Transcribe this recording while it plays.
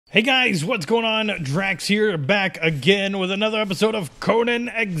Hey guys, what's going on? Drax here, back again with another episode of Conan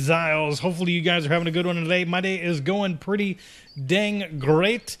Exiles. Hopefully you guys are having a good one today. My day is going pretty dang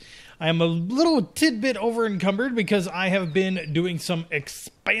great. I am a little tidbit over encumbered because I have been doing some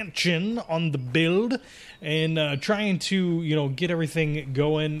expansion on the build and trying to, get everything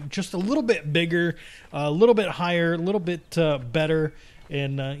going just a little bit bigger, a little bit higher, a little bit better.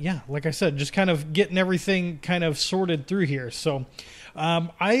 And yeah, like I said, just kind of getting everything kind of sorted through here. So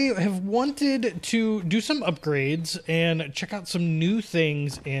I have wanted to do some upgrades and check out some new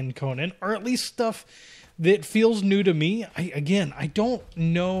things in Conan, or at least stuff that feels new to me. I don't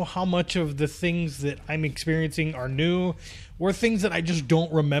know how much of the things that I'm experiencing are new or things that I just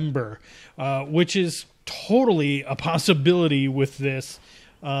don't remember, which is totally a possibility with this,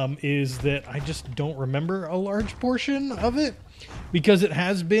 is that I just don't remember a large portion of it because it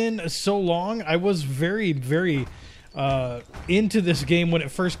has been so long. I was very, very into this game when it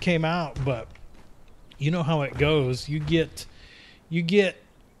first came out, but you know how it goes. You get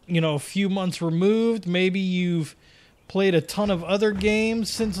a few months removed, maybe you've played a ton of other games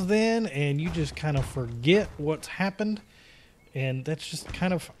since then and you just kind of forget what's happened, and that's just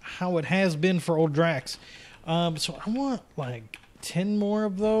kind of how it has been for old Drax. So I want like 10 more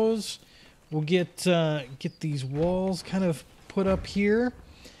of those. We'll get these walls kind of put up here.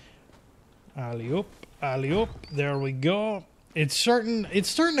 Alley-oop. Alley-oop, there we go. It's starting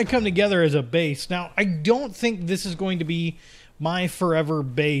to come together as a base. Now, I don't think this is going to be my forever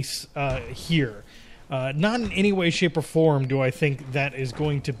base here. Not in any way, shape, or form do I think that is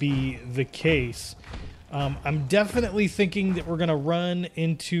going to be the case. I'm definitely thinking that we're going to run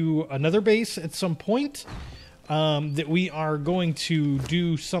into another base at some point, that we are going to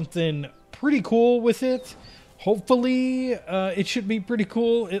do something pretty cool with it. Hopefully, it should be pretty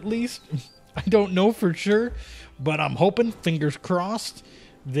cool, at least. I don't know for sure, but I'm hoping, fingers crossed,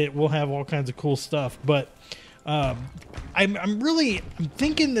 that we'll have all kinds of cool stuff. But I'm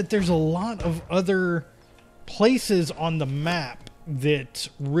thinking that there's a lot of other places on the map that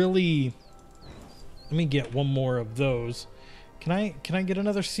really. Let me get one more of those. Can I get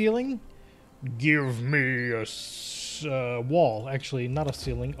another ceiling? Give me a wall. Actually, not a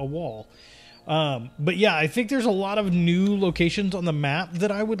ceiling, a wall. But yeah, I think there's a lot of new locations on the map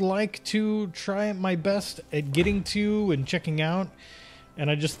that I would like to try my best at getting to and checking out. And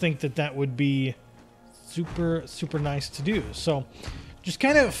I just think that would be super, super nice to do. So just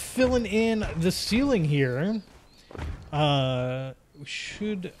kind of filling in the ceiling here. I'm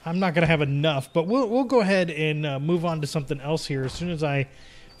not going to have enough, but we'll go ahead and move on to something else here as soon as I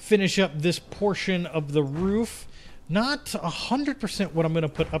finish up this portion of the roof. Not 100% what I'm going to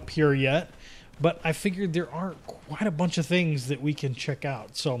put up here yet, but I figured there are quite a bunch of things that we can check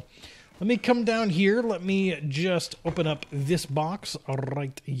out. So let me come down here. Let me just open up this box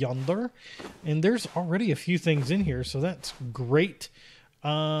right yonder. And there's already a few things in here, so that's great.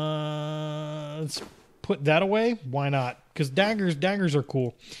 Let's put that away. Why not? Because daggers are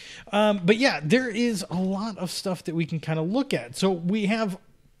cool. But yeah, there is a lot of stuff that we can kind of look at. So we have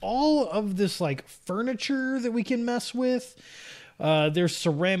all of this like furniture that we can mess with. There's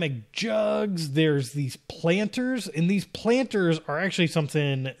ceramic jugs. There's these planters, and these planters are actually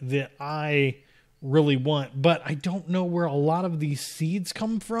something that I really want, but I don't know where a lot of these seeds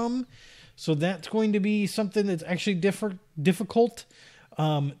come from. So that's going to be something that's actually difficult.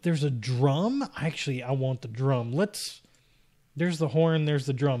 There's a drum. Actually, I want the drum. There's the horn. There's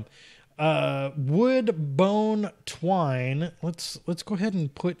the drum. Wood, bone, twine. Let's go ahead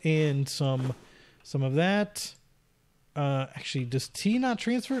and put in some of that. Actually, does T not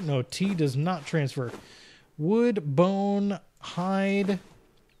transfer? No, T does not transfer. Wood, bone, hide,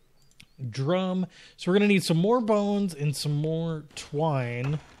 drum. So we're going to need some more bones and some more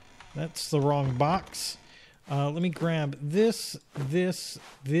twine. That's the wrong box. Let me grab this, and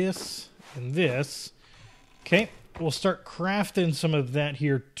this. Okay. We'll start crafting some of that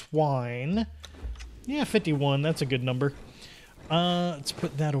here. Twine. Yeah, 51. That's a good number. Let's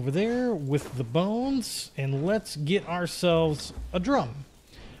put that over there with the bones. And let's get ourselves a drum.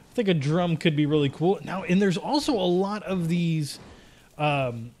 I think a drum could be really cool. Now, and there's also a lot of these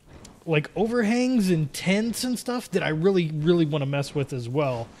like overhangs and tents and stuff that I really, really want to mess with as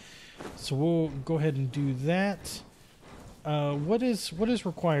well. So we'll go ahead and do that. What is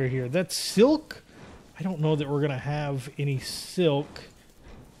required here? That's silk. I don't know that we're going to have any silk.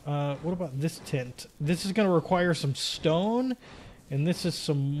 What about this tent? This is going to require some stone, and this is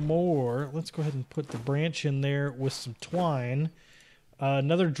some more. Let's go ahead and put the branch in there with some twine.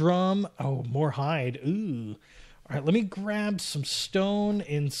 Another drum. Oh, more hide. Ooh. All right, let me grab some stone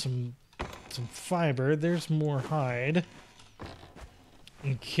and some fiber. There's more hide.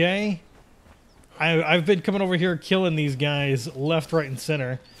 Okay. I've been coming over here killing these guys left, right, and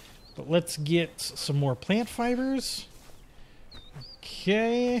center. But let's get some more plant fibers.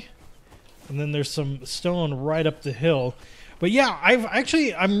 Okay. And then there's some stone right up the hill. But yeah,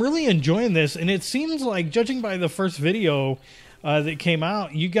 I'm really enjoying this. And it seems like, judging by the first video that came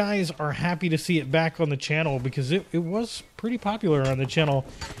out, you guys are happy to see it back on the channel, because it was pretty popular on the channel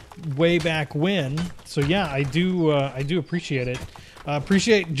way back when. So yeah, I do appreciate it.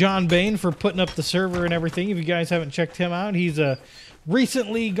 Appreciate John Bain for putting up the server and everything. If you guys haven't checked him out, he's a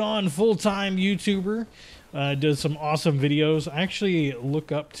recently gone full-time YouTuber. Does some awesome videos. I actually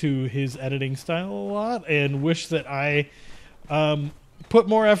look up to his editing style a lot and wish that I put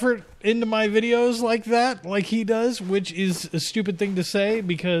more effort into my videos like that, like he does, which is a stupid thing to say,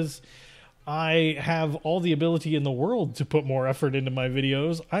 because I have all the ability in the world to put more effort into my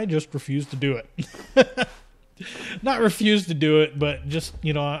videos. I just refuse to do it. Not refuse to do it, but just,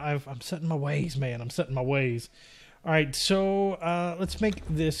 you know, I'm setting my ways, man. I'm setting my ways. All right, so let's make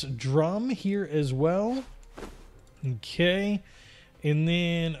this drum here as well. Okay. And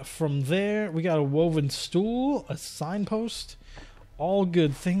then from there, we got a woven stool, a signpost. All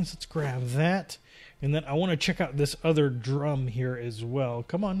good things. Let's grab that. And then I want to check out this other drum here as well.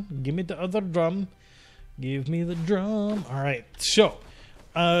 Come on, give me the other drum. Give me the drum. All right, so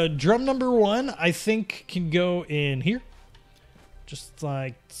drum number 1, I think, can go in here. Just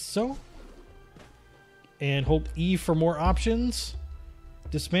like so. And hold E for more options.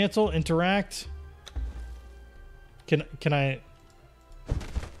 Dismantle, interact. Can I...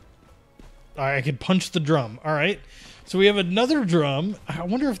 I can punch the drum. All right. So we have another drum. I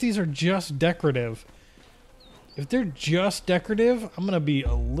wonder if these are just decorative. If they're just decorative, I'm going to be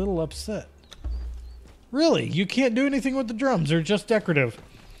a little upset. Really? You can't do anything with the drums. They're just decorative.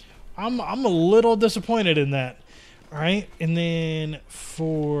 I'm a little disappointed in that. All right. And then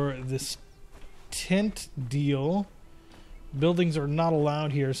for this tent deal, buildings are not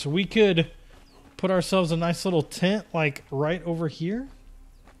allowed here. So we could put ourselves a nice little tent like right over here.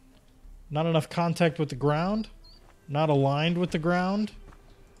 Not enough contact with the ground. Not aligned with the ground.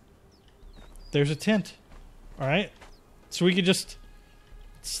 There's a tent. All right. So we could just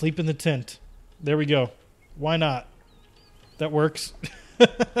sleep in the tent. There we go. Why not? That works. All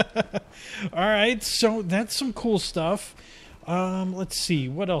right. So that's some cool stuff. Let's see.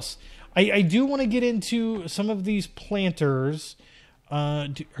 What else? I do want to get into some of these planters. Are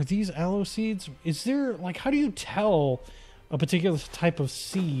these aloe seeds? Is there, like, how do you tell a particular type of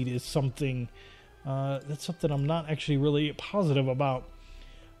seed is something? That's something I'm not actually really positive about.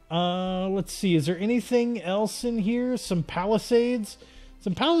 Let's see. Is there anything else in here? Some palisades?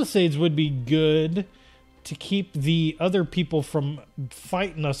 Some palisades would be good to keep the other people from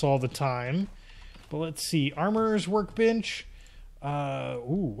fighting us all the time. But let's see. Armorer's workbench.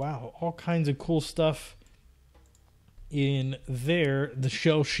 Ooh, wow. All kinds of cool stuff in there. The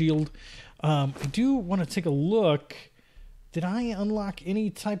shell shield. I do want to take a look. Did I unlock any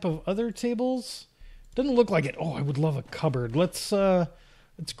type of other tables? Doesn't look like it. Oh, I would love a cupboard. Let's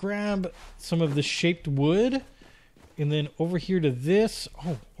grab some of the shaped wood, and then over here to this.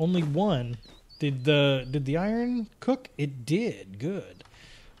 Oh, only one. Did the iron cook? It did. Good.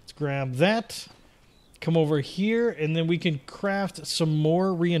 Let's grab that. Come over here, and then we can craft some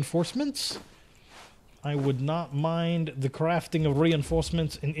more reinforcements. I would not mind the crafting of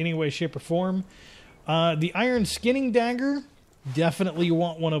reinforcements in any way, shape, or form. The iron skinning dagger, definitely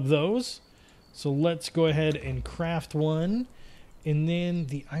want one of those. So let's go ahead and craft one. And then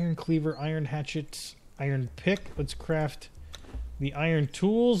the iron cleaver, iron hatchet, iron pick. Let's craft the iron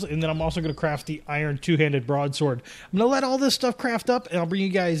tools. And then I'm also going to craft the iron two-handed broadsword. I'm going to let all this stuff craft up, and I'll bring you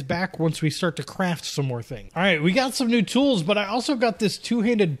guys back once we start to craft some more things. All right, we got some new tools, but I also got this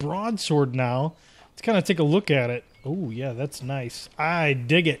two-handed broadsword now. Let's kind of take a look at it. Oh, yeah, that's nice. I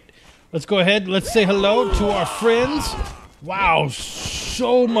dig it. Let's go ahead. Let's say hello to our friends. Wow,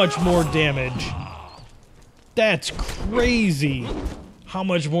 so much more damage. That's crazy how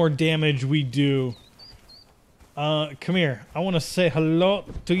much more damage we do. Come here. I want to say hello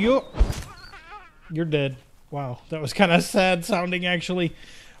to you. You're dead. Wow, that was kind of sad sounding, actually.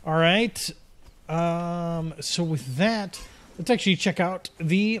 All right. So with that, let's actually check out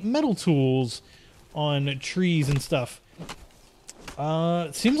the metal tools on trees and stuff.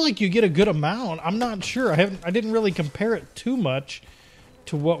 It seems like you get a good amount. I'm not sure. I didn't really compare it too much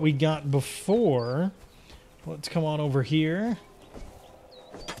to what we got before. Let's come on over here.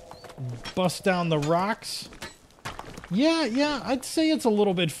 Bust down the rocks. Yeah, I'd say it's a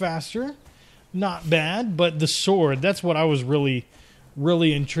little bit faster. Not bad, but the sword, that's what I was really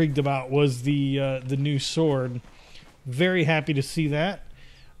intrigued about, was the new sword. Very happy to see that.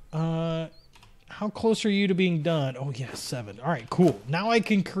 How close are you to being done? Oh, yeah, 7. All right, cool. Now I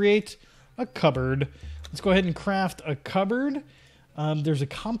can create a cupboard. Let's go ahead and craft a cupboard. There's a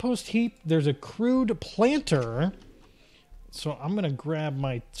compost heap. There's a crude planter. So I'm going to grab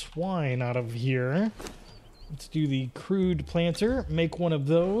my twine out of here. Let's do the crude planter. Make one of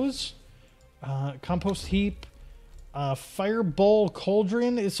those. Compost heap. Fireball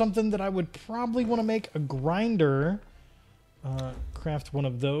cauldron is something that I would probably want to make a grinder. Craft one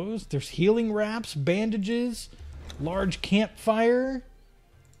of those. There's healing wraps, bandages, large campfire,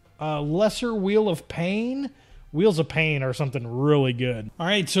 lesser wheel of pain. Wheels of pain are something really good. All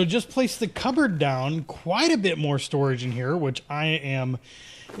right, so just place the cupboard down. Quite a bit more storage in here, which I am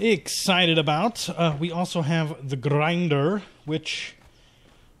excited about. We also have the grinder, which,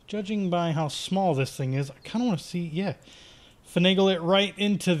 judging by how small this thing is, I kind of want to see, yeah, finagle it right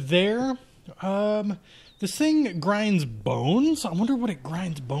into there. This thing grinds bones. I wonder what it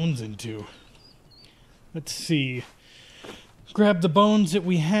grinds bones into. Let's see. Grab the bones that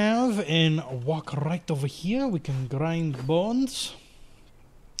we have and walk right over here. We can grind bones.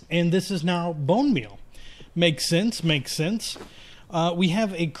 And this is now bone meal. Makes sense, makes sense. We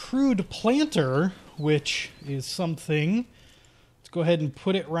have a crude planter, which is something. Let's go ahead and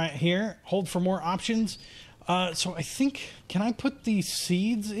put it right here. Hold for more options. So I think, can I put these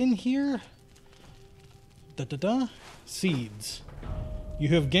seeds in here? Seeds. You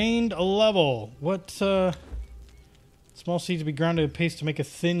have gained a level. What, small seeds to be ground to a paste to make a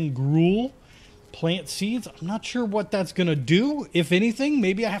thin gruel. Plant seeds. I'm not sure what that's going to do. If anything,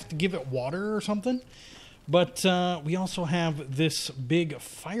 maybe I have to give it water or something. But we also have this big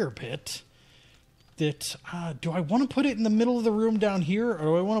fire pit that, do I want to put it in the middle of the room down here, or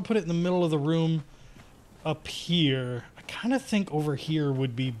do I want to put it in the middle of the room up here? I kind of think over here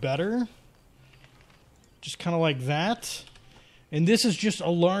would be better. Just kind of like that. And this is just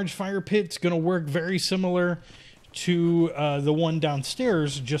a large fire pit. It's going to work very similar to the one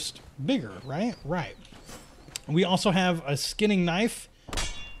downstairs, just bigger, right? Right. We also have a skinning knife.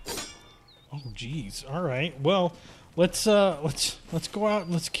 Oh, geez. All right. Well, let's go out.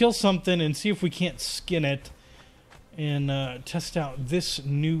 Let's kill something and see if we can't skin it and test out this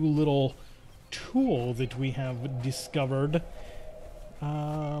new little tool that we have discovered.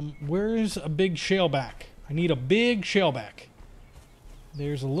 Where's a big shellback? I need a big shellback.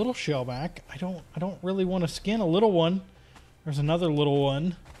 There's a little shellback. I don't really want to skin a little one. There's another little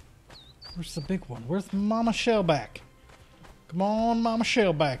one. Where's the big one? Where's Mama Shellback? Come on, Mama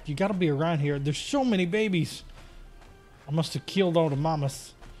Shellback. You gotta be around here. There's so many babies. I must have killed all the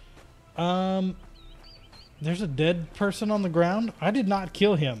mamas. There's a dead person on the ground. I did not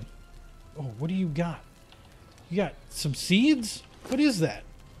kill him. Oh, what do you got? You got some seeds? What is that?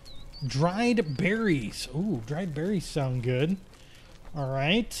 Dried berries. Ooh, dried berries sound good. All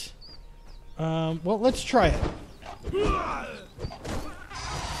right. Well, let's try it.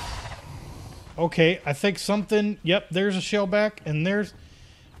 Okay, I think something... Yep, there's a shellback, and there's...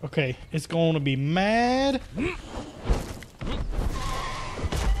 Okay, it's going to be mad.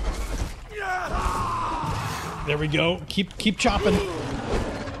 There we go. Keep chopping.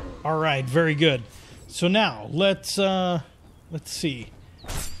 All right, very good. So now, let's see.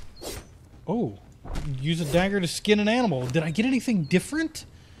 Oh, use a dagger to skin an animal. Did I get anything different?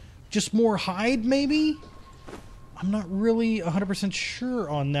 Just more hide, maybe? I'm not really 100% sure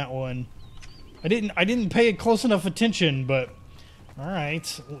on that one. I didn't pay close enough attention, but all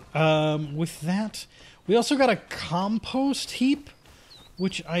right. With that, we also got a compost heap,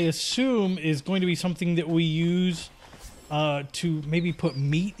 which I assume is going to be something that we use to maybe put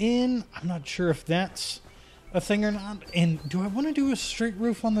meat in. I'm not sure if that's a thing or not. And do I want to do a straight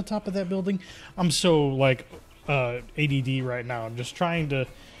roof on the top of that building? I'm so like ADD right now. I'm just trying to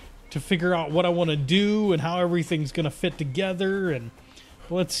figure out what I want to do and how everything's going to fit together. And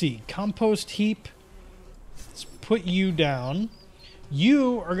let's see, compost heap. Let's put you down.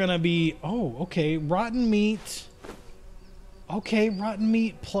 You are going to be, oh, okay, rotten meat. Okay, rotten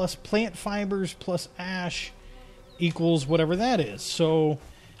meat plus plant fibers plus ash equals whatever that is. So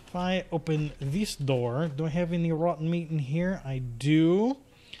if I open this door, do I have any rotten meat in here? I do.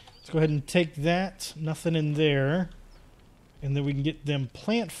 Let's go ahead and take that. Nothing in there. And then we can get them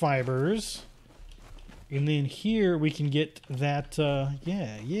plant fibers. And then here we can get that,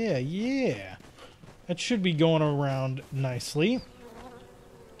 yeah. That should be going around nicely.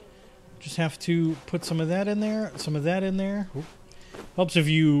 Just have to put some of that in there, some of that in there. Oop. Helps if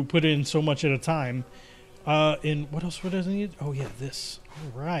you put in so much at a time. And what else does it need? Oh, yeah, this.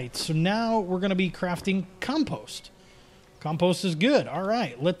 All right, so now we're going to be crafting compost. Compost is good. All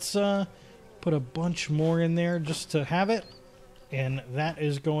right, let's put a bunch more in there just to have it. and that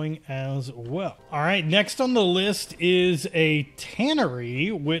is going as well. All right, next on the list is a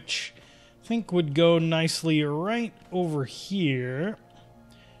tannery, which I think would go nicely right over here.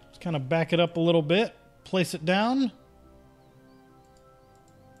 Let's kind of back it up a little bit, place it down.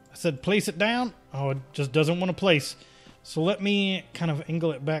 I said place it down. Oh, it just doesn't want to place. So let me kind of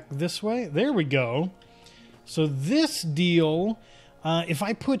angle it back this way. There we go. So this deal, if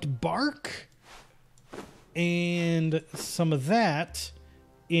I put bark and some of that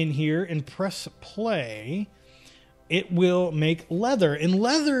in here and press play, it will make leather. And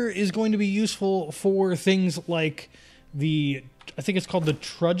leather is going to be useful for things like I think it's called the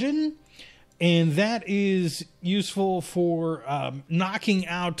trudgeon. And that is useful for knocking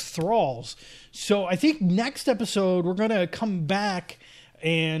out thralls. So I think next episode we're going to come back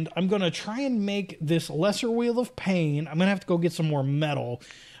and I'm going to try and make this lesser wheel of pain. I'm going to have to go get some more metal.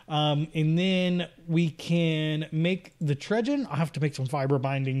 And then we can make the trudgeon. I'll have to make some fiber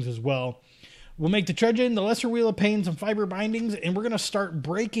bindings as well. We'll make the trudgeon, the lesser wheel of pain, some fiber bindings, and we're going to start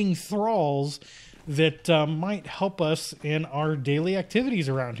breaking thralls that might help us in our daily activities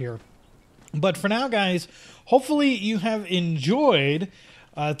around here. But for now, guys, hopefully you have enjoyed.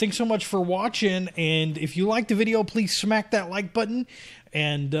 Thanks so much for watching. And if you liked the video, please smack that like button.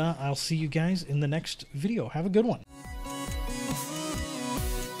 And I'll see you guys in the next video. Have a good one.